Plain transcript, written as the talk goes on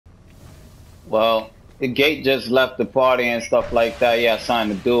Well, the gate just left the party and stuff like that. He has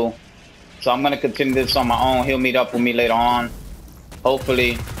something to do. So I'm gonna continue this on my own. He'll meet up with me later on.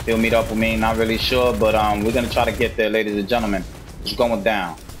 Hopefully, he'll meet up with me. Not really sure, but we're gonna try to get there, ladies and gentlemen. It's going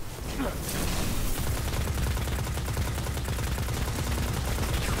down.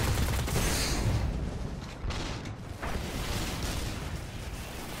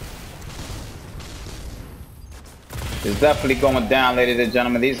 It's definitely going down, ladies and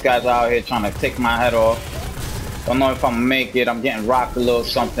gentlemen. These guys are out here trying to take my head off. Don't know if I'm gonna make it. I'm getting rocked a little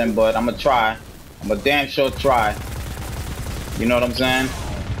something, but I'm gonna try. I'm a damn sure try. You know what I'm saying?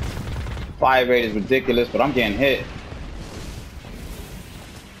 Fire rate is ridiculous, but I'm getting hit.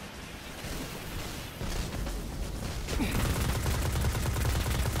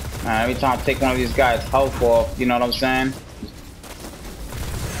 Man, every time I take one of these guys' health off, you know what I'm saying?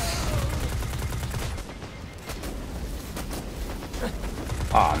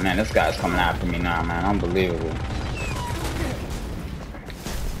 Oh man, this guy's coming after me now, man. Unbelievable.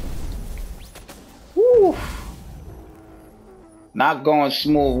 Woo. Not going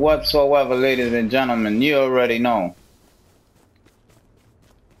smooth whatsoever, ladies and gentlemen. You already know.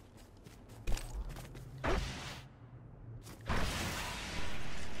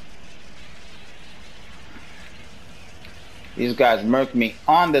 These guys murked me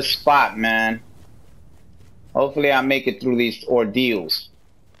on the spot, man. Hopefully I make it through these ordeals.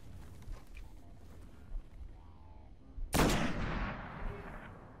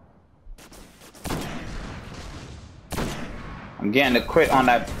 I'm getting a crit on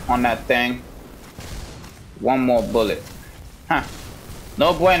that thing. One more bullet. Huh.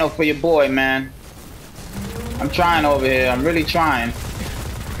 No bueno for your boy, man. I'm trying over here. I'm really trying.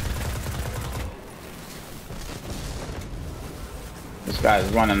 This guy's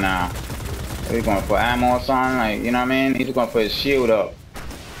running now. He's going for ammo or something, like, you know what I mean? He's going for his shield up.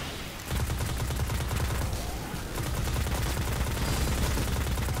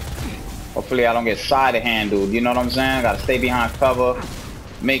 Hopefully I don't get side handled, you know what I'm saying? I gotta stay behind cover,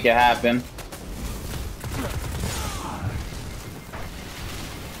 make it happen.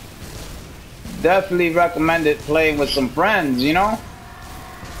 Definitely recommended playing with some friends, you know?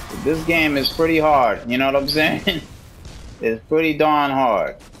 This game is pretty hard, you know what I'm saying? It's pretty darn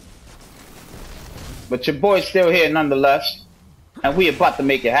hard. But your boy's still here nonetheless. And we about to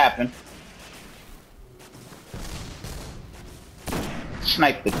make it happen.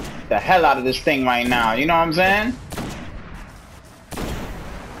 Snipe the hell out of this thing right now, you know what I'm saying?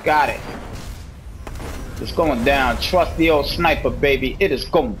 Got it. It's going down. Trust the old sniper, baby. It is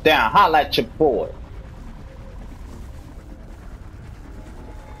going down. Holla at your boy.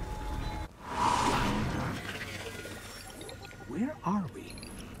 Where are we?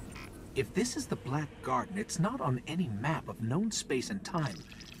 If this is the Black Garden, it's not on any map of known space and time.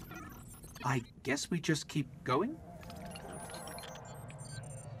 I guess we just keep going?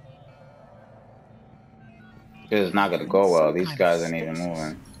 This is not gonna go well. These guys ain't even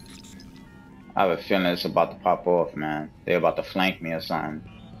moving. I have a feeling it's about to pop off, man. They're about to flank me or something.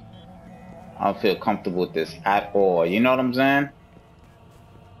 I don't feel comfortable with this at all. You know what I'm saying?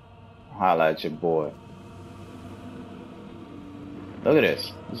 Holla at your boy. Look at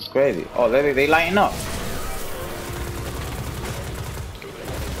this. This is crazy. Oh, they lighting up.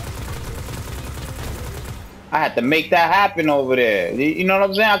 I had to make that happen over there. You know what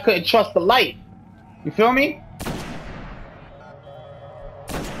I'm saying? I couldn't trust the light. You feel me?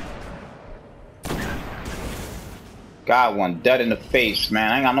 Got one dead in the face,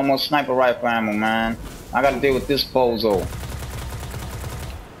 man. I ain't got no more sniper rifle ammo, man. I gotta deal with this bozo.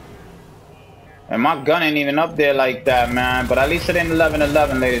 And my gun ain't even up there like that, man. But at least it ain't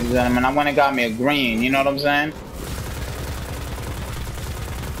 11-11, ladies and gentlemen. I went and got me a green, you know what I'm saying?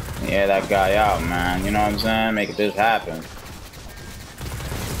 Yeah, that guy out, man. You know what I'm saying? Make this happen.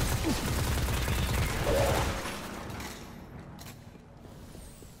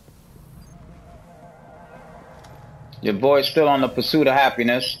 Your boy's still on the pursuit of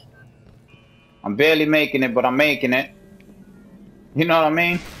happiness. I'm barely making it, but I'm making it. You know what I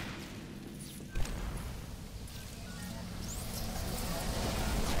mean?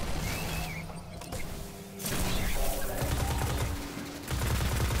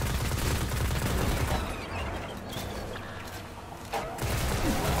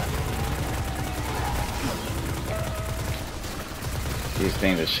 These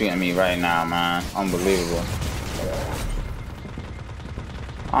things are shooting me right now, man. Unbelievable.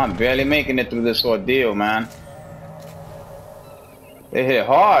 I'm barely making it through this ordeal, man. They hit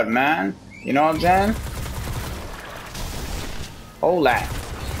hard, man. You know what I'm saying? Hold that.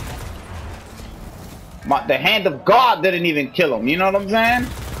 The hand of God didn't even kill him. You know what I'm saying?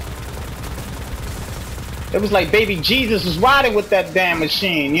 It was like baby Jesus was riding with that damn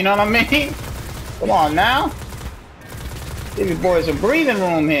machine. You know what I mean? Come on now. Give your boys a breathing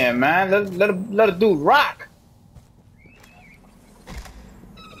room here, man. Let a dude rock.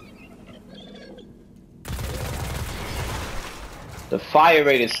 The fire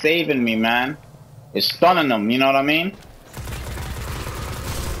rate is saving me, man. It's stunning them, you know what I mean?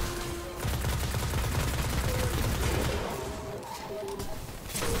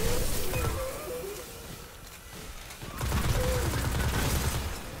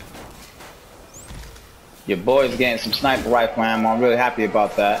 Your boy's getting some sniper rifle ammo. I'm really happy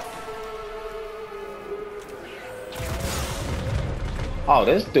about that. Oh,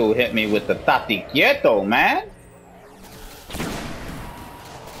 this dude hit me with the Tati Quieto, man.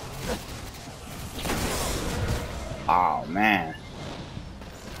 Oh, man.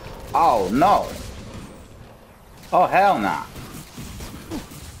 Oh, no. Oh, hell nah.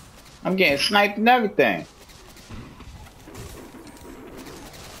 I'm getting sniped and everything.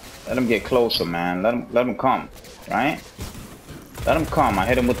 Let him get closer, man. Let him come, right? Let him come. I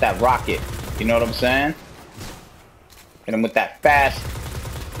hit him with that rocket. You know what I'm saying? Hit him with that fast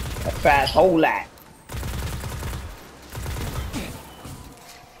whole lot.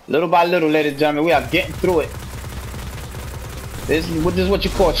 Little by little, ladies and gentlemen, we are getting through it. This is what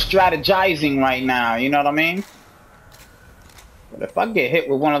you call strategizing right now. You know what I mean? But if I get hit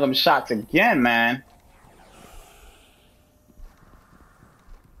with one of them shots again, man.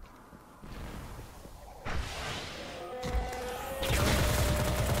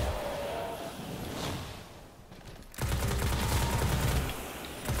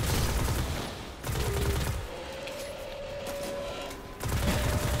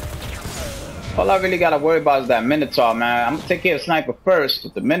 All I really gotta worry about is that Minotaur, man. I'm gonna take care of Sniper first,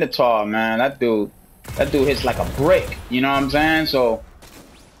 but the Minotaur, man, that dude hits like a brick. You know what I'm saying? So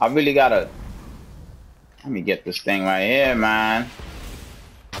I really gotta. Let me get this thing right here, man.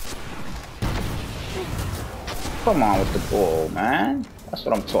 Come on with the ball, man. That's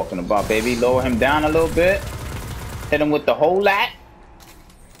what I'm talking about, baby. Lower him down a little bit. Hit him with the whole lot.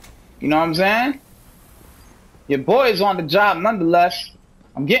 You know what I'm saying? Your boy is on the job nonetheless.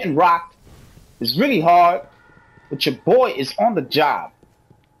 I'm getting rocked. It's really hard, but your boy is on the job.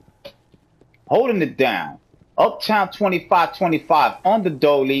 Holding it down. Uptown 25-25 on the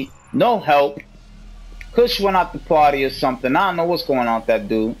dolly. No help. Kush went out the party or something. I don't know what's going on with that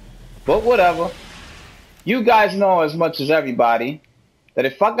dude. But whatever. You guys know as much as everybody that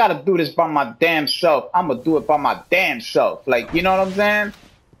if I gotta do this by my damn self, I'm gonna do it by my damn self. Like, you know what I'm saying?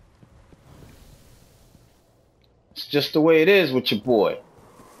 It's just the way it is with your boy.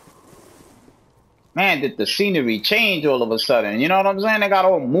 Man, did the scenery change all of a sudden? You know what I'm saying? They got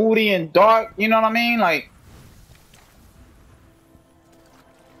all moody and dark. You know what I mean? Like,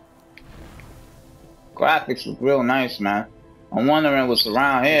 graphics look real nice, man. I'm wondering what's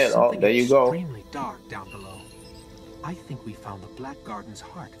around here. Oh, there you go. Extremely dark down below. I think we found the Black Garden's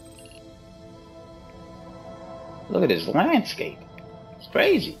heart. Look at this landscape. It's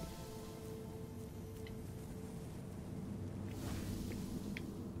crazy.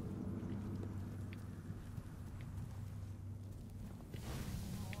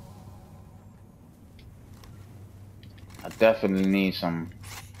 I definitely need some.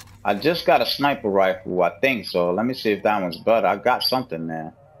 I just got a sniper rifle, I think so. Let me see if that one's better. I got something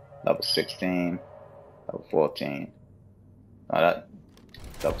there. Level 16, level 14. Oh, that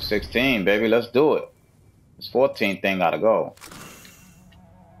level 16, baby. Let's do it. This 14 thing gotta go.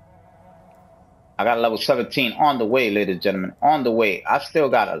 I got a level 17 on the way, ladies and gentlemen. On the way. I still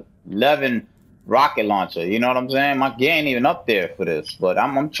got a 11 rocket launcher. You know what I'm saying? My gear ain't even up there for this, but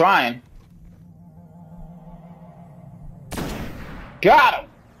I'm trying. Got him!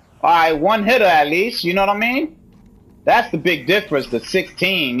 Alright, one hitter at least, you know what I mean? That's the big difference, the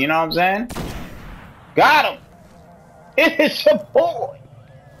 16, you know what I'm saying? Got him! It's your boy!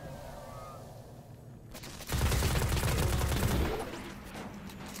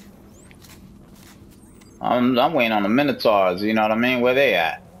 I'm waiting on the Minotaurs, you know what I mean? Where they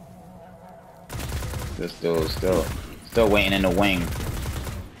at? This dude's still waiting in the wing.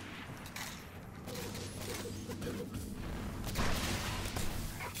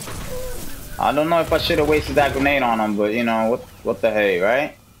 I don't know if I should have wasted that grenade on him, but you know, what the hey,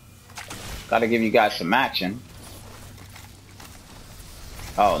 right? Gotta give you guys some action.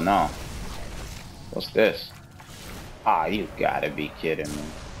 Oh no. What's this? Ah, you gotta be kidding me.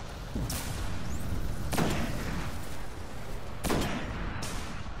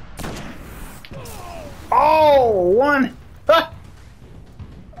 Oh, one. Oh,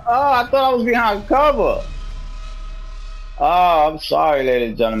 I thought I was behind cover. Oh, I'm sorry, ladies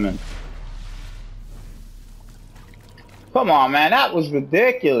and gentlemen. Come on, man. That was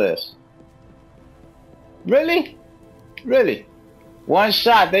ridiculous. Really? Really? One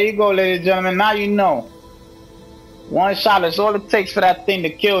shot. There you go, ladies and gentlemen. Now you know. One shot is all it takes for that thing to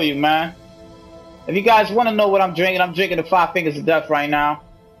kill you, man. If you guys want to know what I'm drinking the 5 Fingers of Death right now.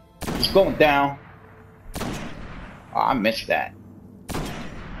 It's going down. Oh, I missed that.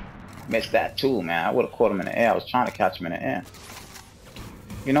 Missed that too, man. I would have caught him in the air. I was trying to catch him in the air.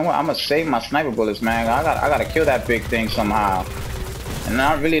 You know what? I'm gonna save my sniper bullets, man. I gotta kill that big thing somehow. And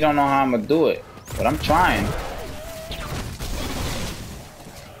I really don't know how I'm gonna do it. But I'm trying.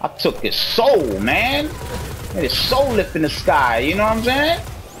 I took his soul, man. Made his soul lift in the sky, you know what I'm saying?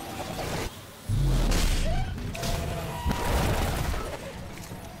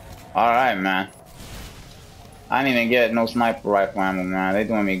 Alright, man. I didn't even get no sniper rifle ammo, man. They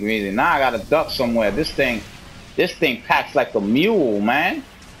doing me greasy. Now I gotta duck somewhere. This thing packs like a mule, man.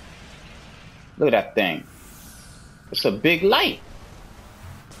 Look at that thing. It's a big light.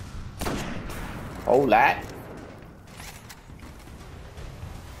 Hold that.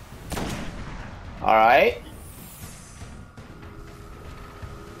 Alright.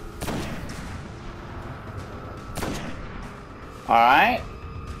 Alright.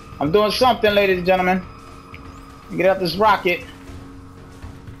 I'm doing something, ladies and gentlemen. Get out this rocket.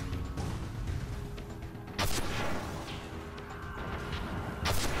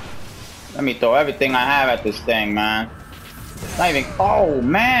 Let me throw everything I have at this thing, man. Not even. Oh,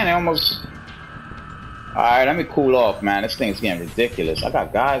 man. It almost. Alright, let me cool off, man. This thing's getting ridiculous. I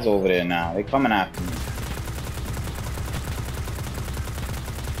got guys over there now. They coming after me.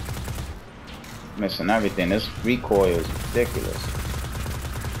 Missing everything. This recoil is ridiculous.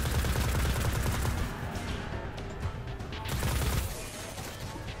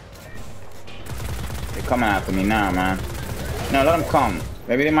 They're coming after me now, man. No, let them come.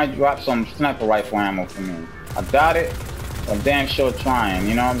 Maybe they might drop some sniper rifle ammo for me. I doubt it. I'm damn sure trying,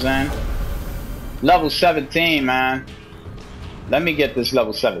 you know what I'm saying? Level 17, man. Let me get this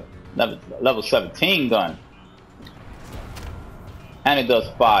level 17 gun. And it does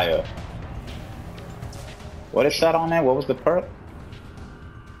fire. What is that on there? What was the perk?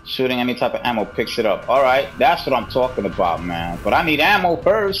 Shooting any type of ammo picks it up. Alright, that's what I'm talking about, man. But I need ammo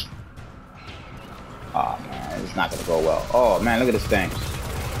first. Oh, man, it's not gonna go well. Oh, man, look at this thing.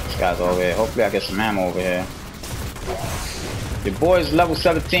 This guy's over here. Hopefully I get some ammo over here. Your boy's level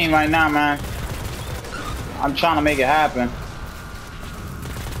 17 right now, man. I'm trying to make it happen.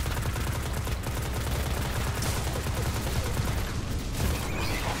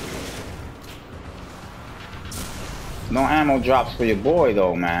 No ammo drops for your boy,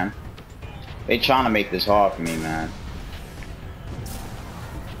 though, man. They trying to make this hard for me, man.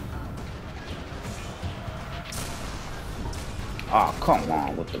 Oh, come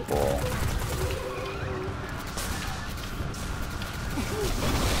on with the ball.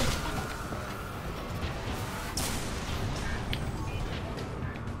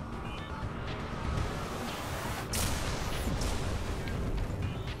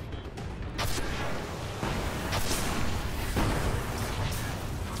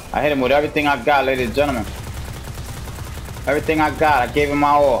 I hit him with everything I got, ladies and gentlemen. Everything I got, I gave him my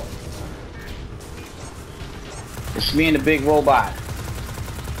all. It's me and the big robot.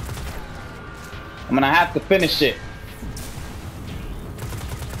 I'm gonna have to finish it.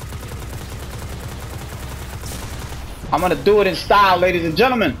 I'm gonna do it in style, ladies and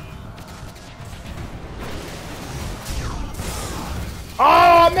gentlemen. Oh,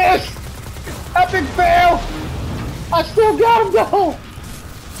 I missed! Epic fail! I still got him though!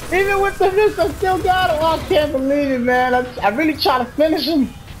 Even with the miss, I still got him. Oh, I can't believe it, man. I really try to finish him.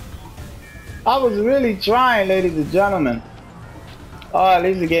 I was really trying, ladies and gentlemen. Oh, at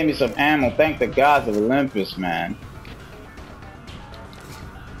least they gave me some ammo. Thank the gods of Olympus, man.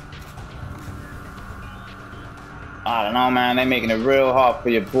 I don't know, man. They're making it real hard for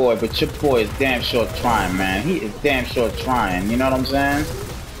your boy, but your boy is damn sure trying, man. He is damn sure trying. You know what I'm saying?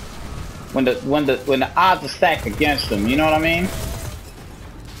 When the odds are stacked against him, you know what I mean?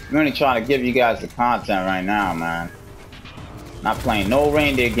 I'm only trying to give you guys the content right now, man. Not playing no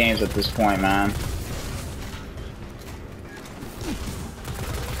reindeer games at this point, man.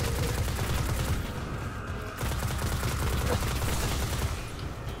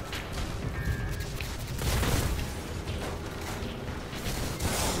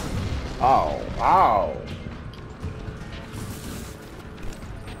 Oh, wow.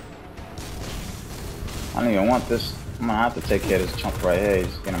 I don't even want this. I'm gonna have to take care of this chump right here.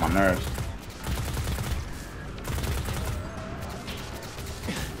 He's getting on my nerves.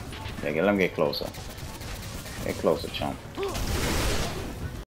 Yeah, let him get closer. Get closer, chump.